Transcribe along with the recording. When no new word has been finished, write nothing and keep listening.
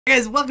Hey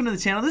guys, welcome to the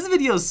channel. This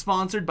video is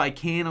sponsored by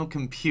Kano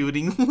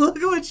Computing. Look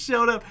at what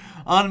showed up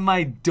on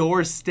my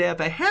doorstep.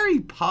 A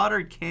Harry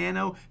Potter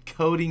Kano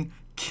coding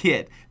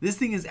kit. This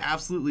thing is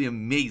absolutely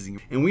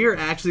amazing. And we are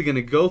actually going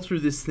to go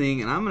through this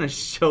thing and I'm going to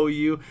show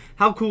you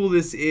how cool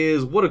this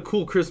is. What a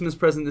cool Christmas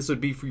present this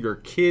would be for your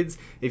kids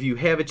if you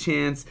have a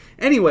chance.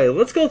 Anyway,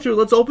 let's go through.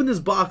 Let's open this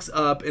box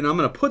up and I'm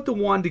going to put the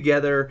wand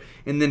together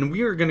and then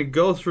we are going to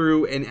go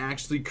through and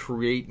actually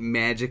create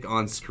magic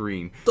on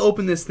screen. Let's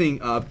open this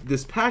thing up.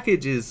 This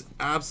package is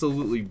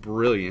absolutely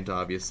brilliant,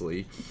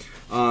 obviously.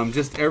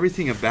 Just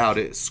everything about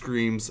it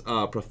screams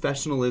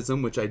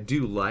professionalism, which I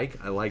do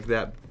like. I like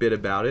that bit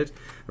about it.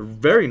 A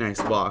very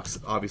nice box,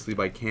 obviously,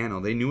 by Kano.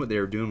 They knew what they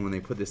were doing when they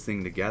put this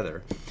thing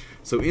together.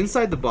 So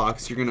inside the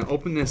box, you're going to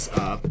open this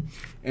up,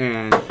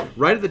 and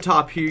right at the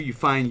top here, you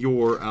find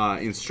your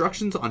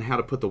instructions on how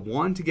to put the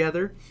wand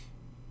together.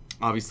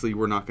 Obviously,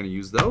 we're not going to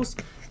use those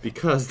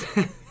because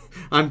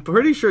I'm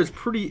pretty sure it's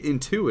pretty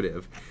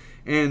intuitive.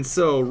 And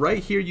so right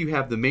here you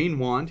have the main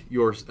wand,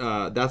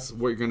 that's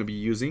what you're going to be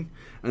using.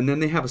 And then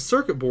they have a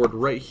circuit board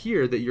right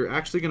here that you're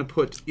actually going to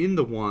put in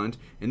the wand.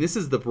 And this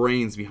is the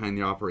brains behind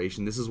the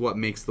operation. This is what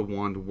makes the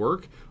wand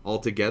work all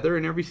together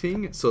and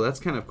everything. So that's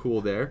kind of cool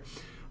there.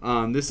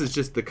 This is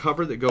just the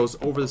cover that goes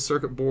over the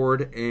circuit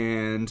board,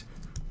 and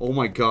oh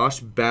my gosh,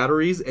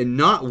 batteries, and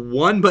not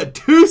one but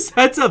two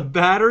sets of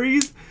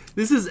batteries.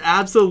 This is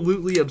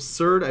absolutely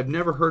absurd. I've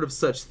never heard of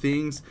such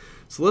things.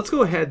 So let's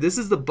go ahead. This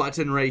is the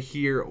button right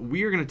here.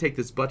 We are going to take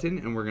this button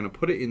and we're going to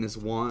put it in this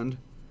wand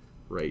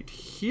right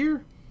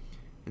here.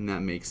 And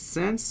that makes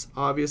sense,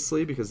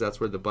 obviously, because that's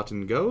where the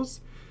button goes.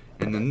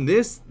 And then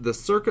the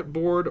circuit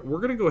board, we're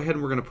going to go ahead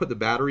and we're going to put the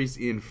batteries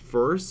in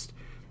first.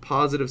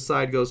 Positive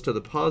side goes to the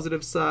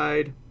positive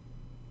side.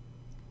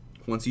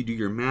 Once you do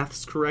your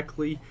maths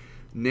correctly,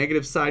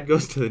 negative side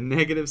goes to the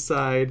negative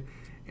side.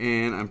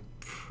 And I'm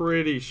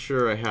pretty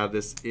sure I have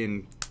this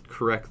in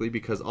correctly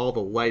because all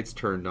the lights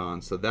turned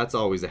on, so that's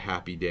always a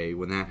happy day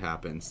when that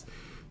happens.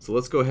 So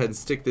let's go ahead and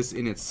stick this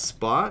in its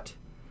spot.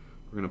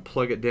 We're going to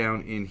plug it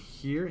down in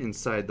here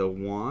inside the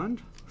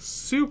wand.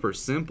 Super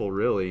simple,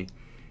 really.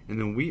 And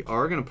then we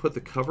are going to put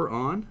the cover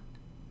on.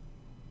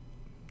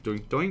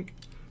 Doink doink,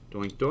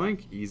 doink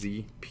doink,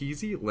 easy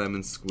peasy,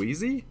 lemon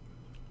squeezy.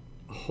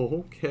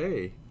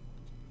 Okay,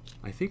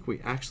 I think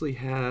we actually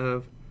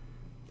have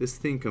this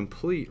thing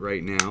complete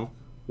right now.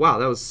 Wow,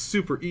 that was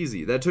super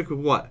easy. That took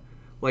what?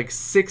 Like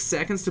 6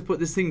 seconds to put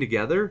this thing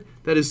together?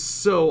 That is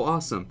so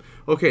awesome.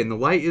 Okay, and the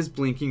light is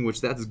blinking, which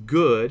that's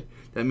good.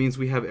 That means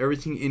we have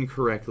everything in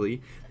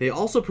correctly. They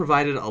also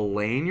provided a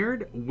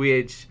lanyard,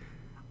 which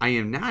I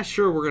am not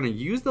sure we're going to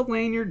use the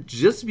lanyard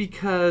just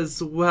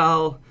because,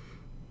 well,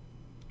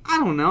 I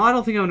don't know. I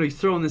don't think I'm going to be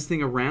throwing this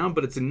thing around,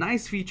 but it's a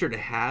nice feature to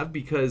have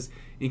because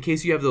in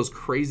case you have those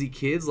crazy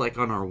kids like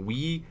on our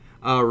Wii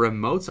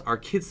remotes, our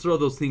kids throw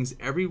those things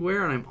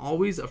everywhere, and I'm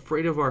always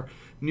afraid of our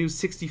new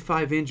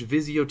 65-inch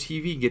Vizio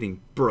TV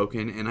getting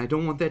broken, and I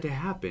don't want that to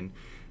happen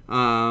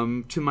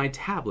to my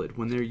tablet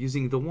when they're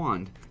using the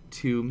wand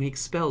to make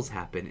spells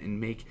happen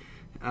and make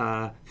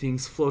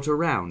things float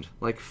around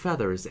like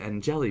feathers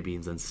and jelly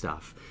beans and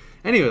stuff.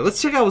 Anyway,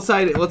 let's check out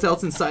what's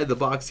else inside the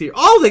box here.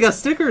 Oh, they got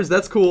stickers.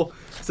 That's cool.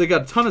 So they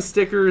got a ton of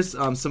stickers,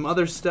 some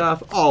other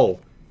stuff.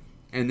 Oh,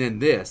 and then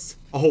this.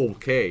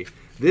 Okay.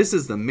 This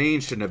is the main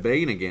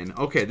shenanigan.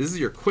 Okay, this is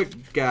your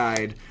quick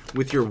guide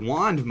with your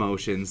wand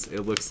motions,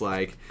 it looks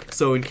like.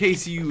 So in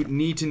case you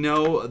need to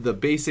know the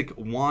basic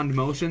wand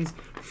motions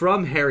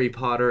from Harry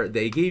Potter,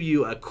 they gave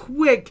you a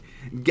quick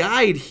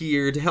guide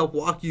here to help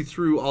walk you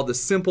through all the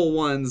simple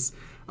ones.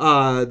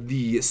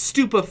 The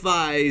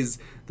stupefies,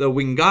 the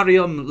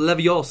Wingardium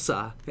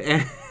Leviosa,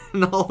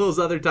 and all those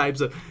other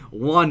types of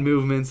wand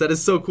movements. That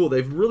is so cool.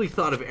 They've really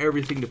thought of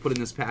everything to put in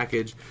this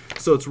package.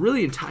 So it's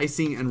really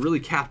enticing and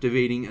really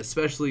captivating,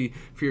 especially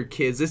for your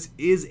kids. This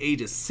is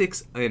ages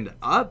 6 and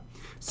up.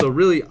 So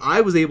really,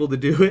 I was able to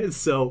do it,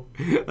 so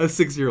a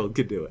 6-year-old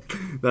could do it.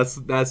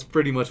 That's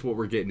pretty much what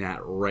we're getting at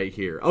right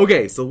here.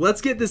 Okay, so let's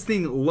get this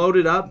thing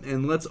loaded up,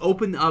 and let's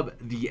open up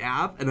the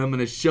app, and I'm going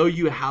to show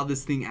you how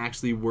this thing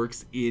actually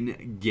works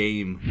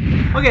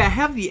in-game. Okay, I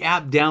have the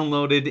app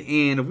downloaded,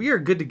 and we are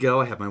good to go.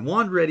 I have my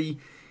wand ready,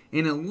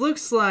 and it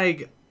looks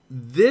like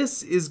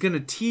this is going to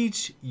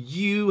teach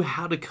you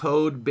how to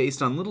code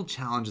based on little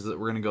challenges that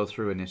we're going to go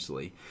through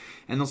initially.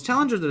 And those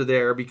challenges are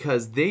there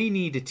because they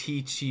need to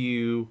teach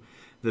you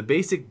the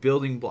basic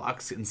building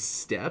blocks and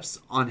steps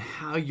on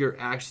how you're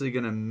actually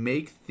going to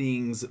make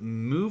things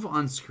move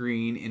on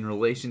screen in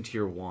relation to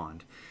your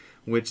wand,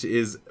 which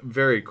is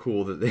very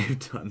cool that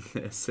they've done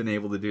this and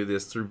able to do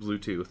this through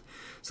Bluetooth.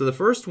 So the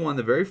first one,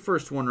 the very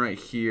first one right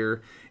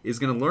here, is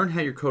going to learn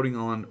how your coding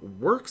on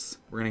works.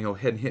 We're going to go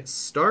ahead and hit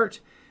start,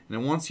 and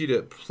it wants you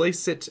to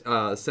place it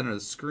center of the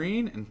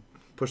screen and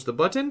push the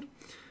button.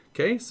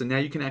 Okay, so now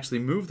you can actually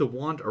move the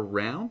wand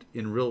around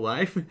in real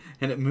life,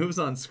 and it moves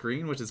on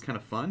screen, which is kind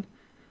of fun.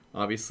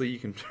 Obviously, you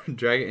can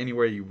drag it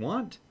anywhere you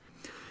want.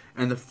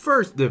 And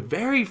the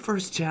very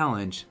first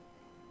challenge,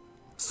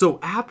 so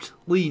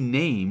aptly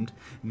named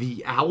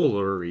the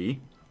Owlery,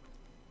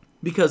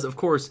 because of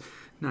course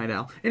Night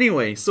owl.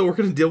 Anyway, so we're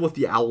going to deal with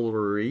the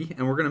owlery,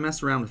 and we're going to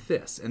mess around with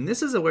this. And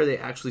this is where they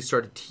actually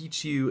start to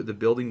teach you the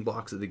building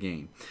blocks of the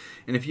game.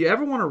 And if you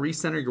ever want to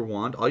recenter your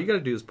wand, all you got to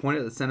do is point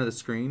it at the center of the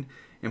screen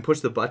and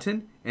push the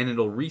button, and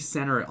it'll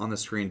recenter it on the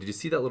screen. Did you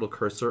see that little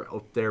cursor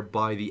up there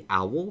by the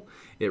owl?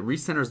 It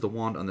recenters the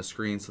wand on the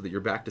screen so that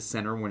you're back to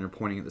center when you're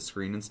pointing at the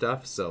screen and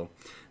stuff. So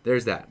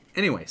there's that.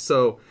 Anyway,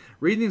 so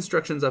read the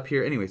instructions up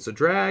here. Anyway, so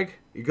drag.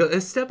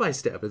 It's step by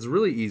step. It's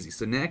really easy.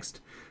 So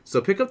next,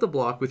 so pick up the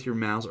block with your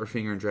mouse or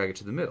finger and drag it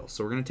to the middle.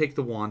 So we're going to take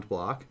the wand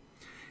block,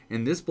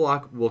 and this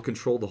block will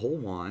control the whole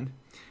wand.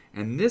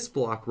 And this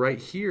block right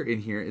here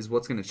in here is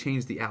what's going to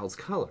change the owl's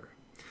color.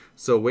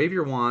 So wave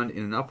your wand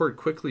in an upward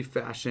quickly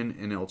fashion,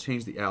 and it'll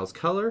change the owl's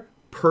color.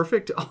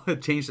 Perfect. Oh,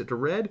 it changed it to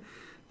red.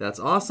 That's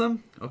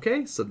awesome.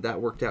 Okay, so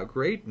that worked out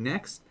great.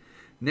 Next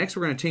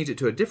we're going to change it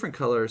to a different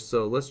color.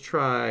 So let's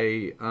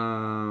try,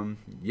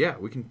 yeah,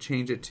 we can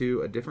change it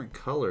to a different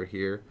color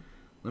here.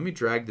 Let me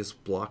drag this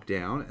block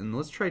down, and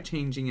let's try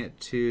changing it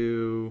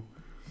to,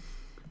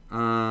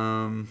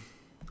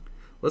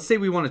 let's say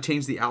we want to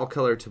change the owl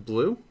color to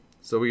blue.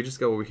 So we just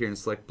go over here and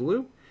select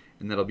blue,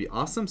 and that'll be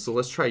awesome. So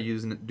let's try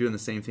doing the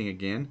same thing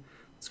again.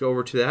 Let's go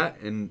over to that,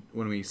 and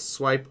when we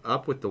swipe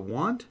up with the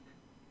wand,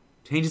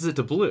 changes it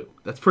to blue.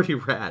 That's pretty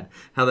rad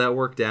how that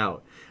worked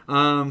out.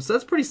 So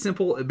that's pretty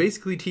simple. It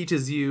basically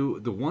teaches you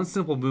the one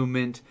simple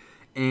movement,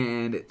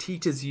 and it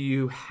teaches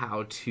you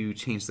how to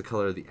change the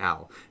color of the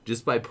owl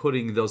just by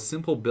putting those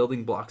simple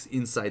building blocks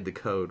inside the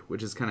code,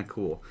 which is kind of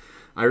cool.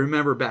 I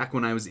remember back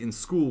when I was in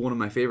school, one of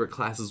my favorite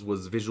classes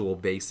was Visual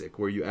Basic,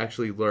 where you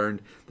actually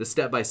learned the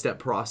step-by-step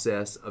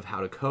process of how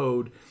to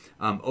code,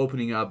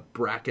 opening up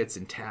brackets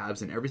and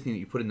tabs, and everything that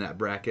you put in that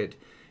bracket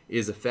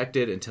is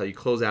affected until you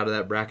close out of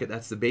that bracket.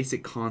 That's the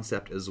basic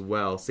concept as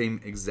well. Same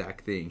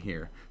exact thing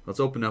here. Let's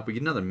open up. We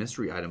get another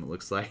mystery item, it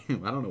looks like. I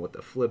don't know what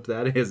the flip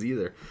that is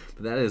either,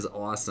 but that is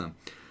awesome.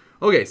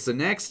 Okay, so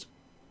next,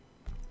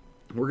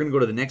 we're going to go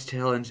to the next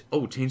challenge.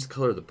 Oh, change the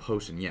color of the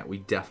potion. Yeah, we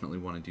definitely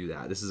want to do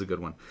that. This is a good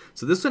one.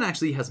 So this one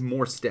actually has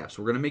more steps.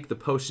 We're going to make the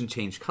potion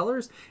change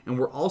colors, and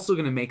we're also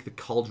going to make the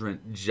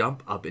cauldron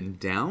jump up and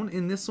down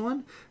in this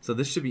one. So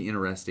this should be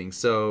interesting.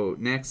 So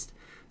next,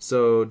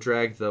 so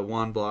drag the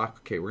wand block.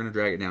 Okay, we're going to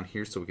drag it down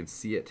here so we can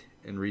see it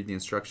and read the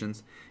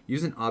instructions.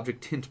 Use an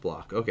object tint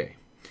block. Okay,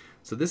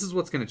 so this is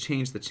what's going to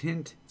change the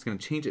tint. It's going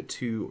to change it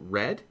to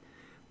red.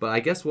 But I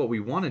guess what we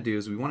want to do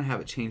is we want to have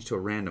it change to a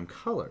random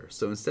color.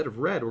 So instead of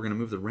red, we're going to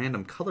move the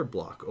random color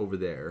block over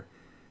there.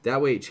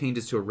 That way it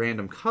changes to a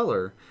random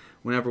color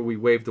whenever we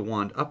wave the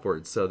wand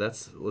upwards. So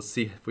let's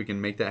see if we can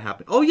make that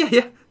happen. Oh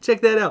yeah,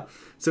 check that out.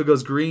 So it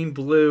goes green,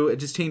 blue, it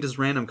just changes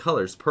random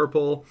colors.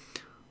 Purple,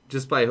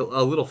 just by a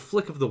little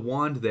flick of the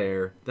wand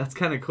there. That's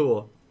kind of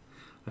cool.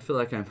 I feel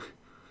like I'm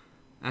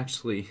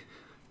actually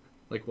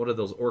like, what are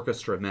those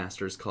orchestra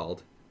masters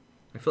called?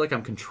 I feel like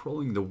I'm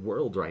controlling the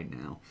world right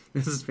now.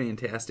 This is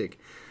fantastic.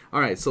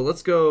 All right, so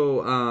let's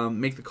go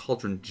make the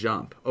cauldron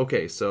jump.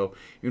 Okay, so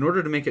in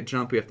order to make it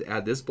jump, we have to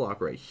add this block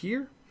right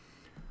here.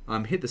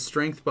 Hit the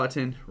strength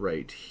button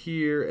right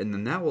here, and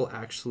then that will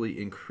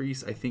actually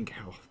increase, I think,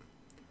 how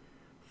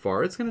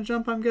far it's going to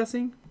jump, I'm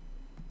guessing.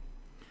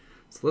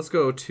 So let's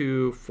go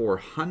to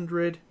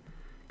 400,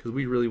 because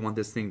we really want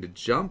this thing to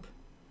jump.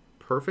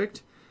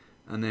 Perfect.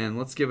 And then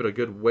let's give it a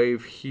good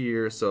wave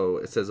here. So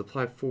it says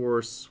apply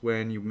force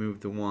when you move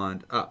the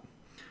wand up.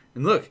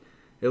 And look,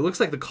 it looks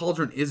like the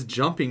cauldron is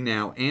jumping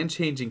now and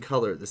changing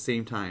color at the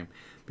same time,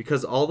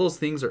 because all those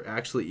things are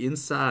actually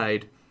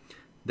inside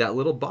that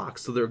little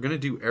box. So they're going to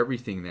do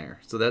everything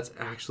there. So that's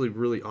actually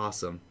really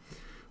awesome.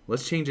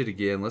 Let's change it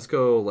again. Let's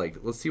go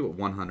let's see what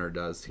 100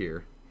 does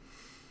here.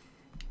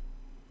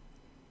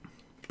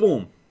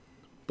 Boom,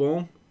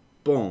 boom,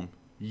 boom.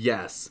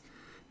 Yes,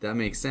 that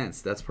makes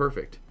sense. That's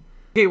perfect.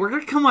 Okay, we're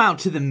going to come out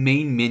to the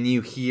main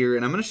menu here,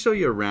 and I'm going to show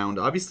you around.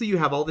 Obviously, you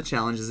have all the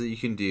challenges that you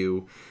can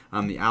do.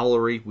 The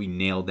owlery, we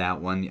nailed that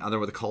one. The other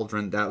with the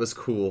cauldron, that was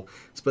cool.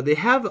 But they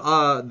have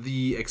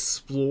the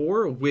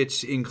explore,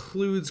 which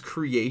includes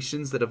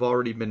creations that have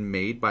already been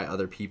made by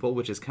other people,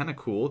 which is kind of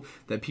cool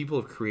that people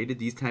have created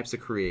these types of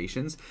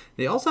creations.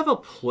 They also have a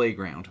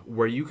playground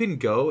where you can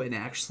go and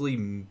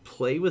actually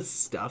play with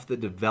stuff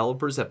that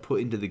developers have put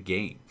into the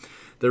game.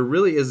 There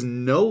really is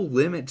no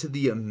limit to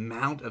the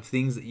amount of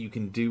things that you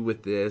can do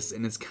with this,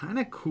 and it's kind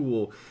of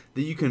cool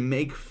that you can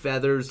make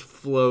feathers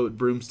float,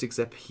 broomsticks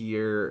up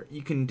here.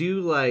 You can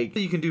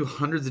do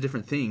hundreds of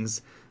different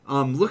things.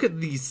 Look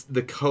at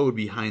the code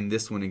behind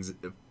this one,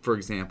 for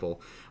example.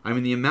 I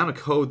mean, the amount of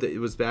code that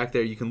was back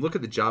there. You can look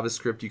at the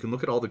JavaScript. You can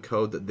look at all the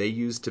code that they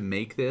used to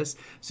make this,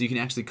 so you can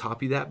actually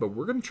copy that. But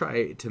we're going to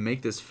try to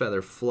make this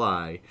feather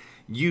fly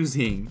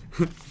using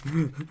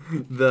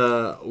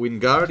the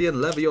Wingardium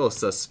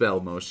Leviosa spell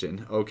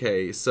motion.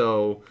 Okay,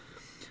 so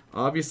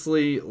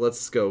obviously,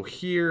 let's go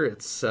here.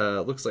 It's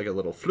looks like a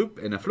little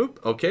floop and a floop.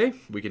 Okay,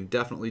 we can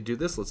definitely do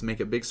this. Let's make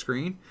a big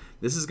screen.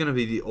 This is going to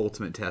be the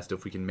ultimate test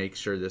if we can make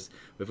sure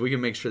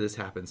this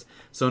happens.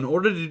 So in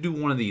order to do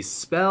one of these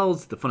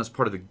spells, the funnest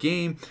part of the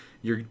game,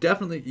 you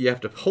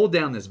have to hold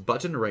down this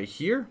button right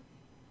here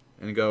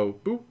and go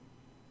boop,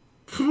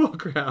 Oh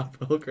crap,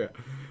 oh crap.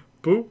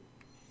 Boop.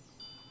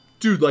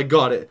 Dude, like,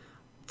 got it.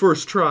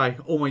 First try.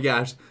 Oh my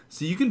gosh.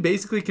 So you can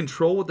basically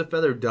control what the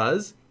feather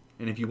does.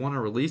 And if you want to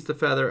release the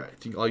feather, I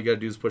think all you got to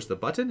do is push the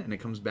button and it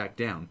comes back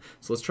down.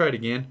 So let's try it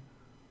again.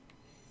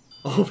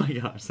 Oh my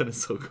gosh, that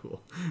is so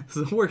cool.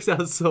 So it works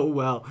out so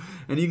well.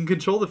 And you can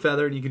control the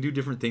feather and you can do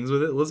different things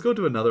with it. Let's go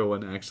to another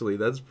one, actually.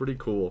 That's pretty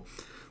cool.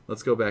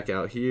 Let's go back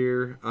out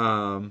here.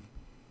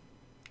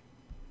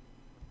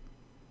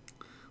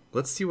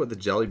 Let's see what the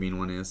jelly bean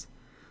one is.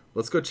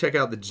 Let's go check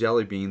out the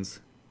jelly beans.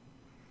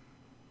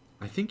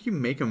 I think you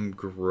make them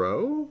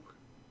grow?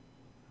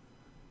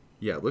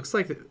 Yeah, it looks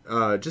like,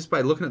 just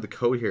by looking at the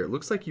code here, it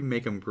looks like you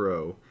make them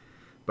grow.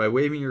 By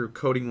waving your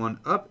coding wand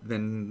up,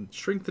 then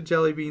shrink the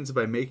jelly beans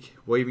by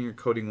waving your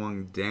coding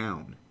wand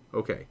down.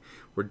 Okay,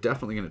 we're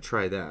definitely going to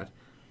try that.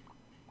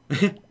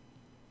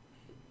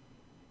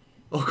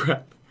 Oh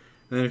crap.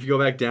 And then if you go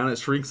back down, it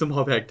shrinks them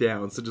all back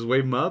down. So just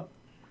wave them up.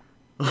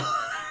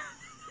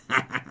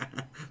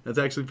 That's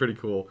actually pretty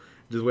cool.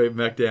 Just wave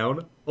them back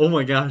down. Oh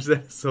my gosh,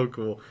 that is so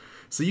cool.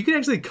 So you can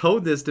actually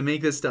code this to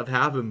make this stuff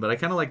happen, but I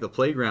kind of like the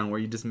playground where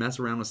you just mess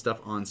around with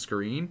stuff on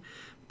screen.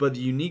 But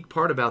the unique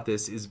part about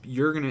this is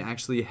you're going to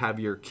actually have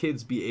your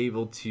kids be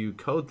able to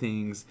code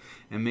things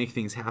and make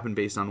things happen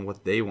based on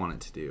what they want it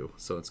to do.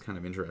 So it's kind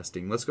of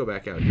interesting. Let's go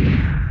back out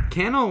here.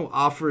 Kano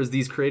offers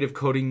these creative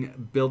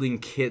coding building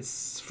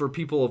kits for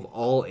people of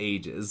all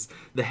ages.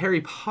 The Harry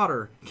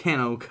Potter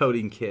Kano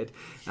coding kit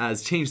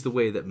has changed the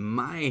way that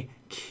my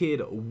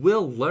kid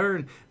will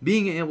learn.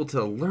 Being able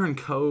to learn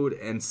code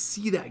and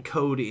see that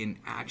code in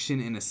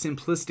action in a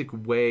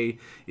simplistic way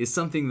is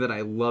something that I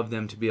love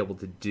them to be able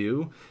to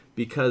do,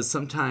 because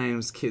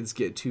sometimes kids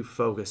get too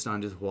focused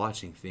on just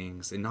watching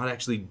things and not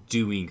actually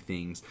doing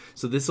things.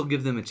 So this will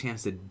give them a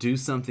chance to do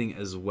something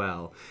as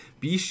well.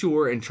 Be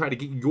sure and try to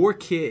get your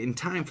kit in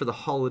time for the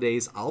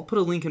holidays. I'll put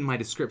a link in my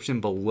description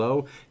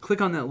below.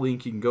 Click on that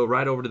link. You can go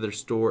right over to their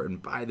store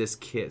and buy this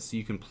kit so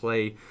you can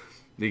play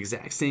the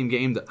exact same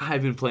game that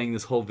I've been playing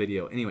this whole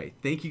video. Anyway,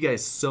 thank you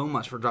guys so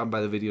much for dropping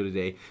by the video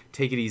today.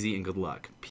 Take it easy and good luck.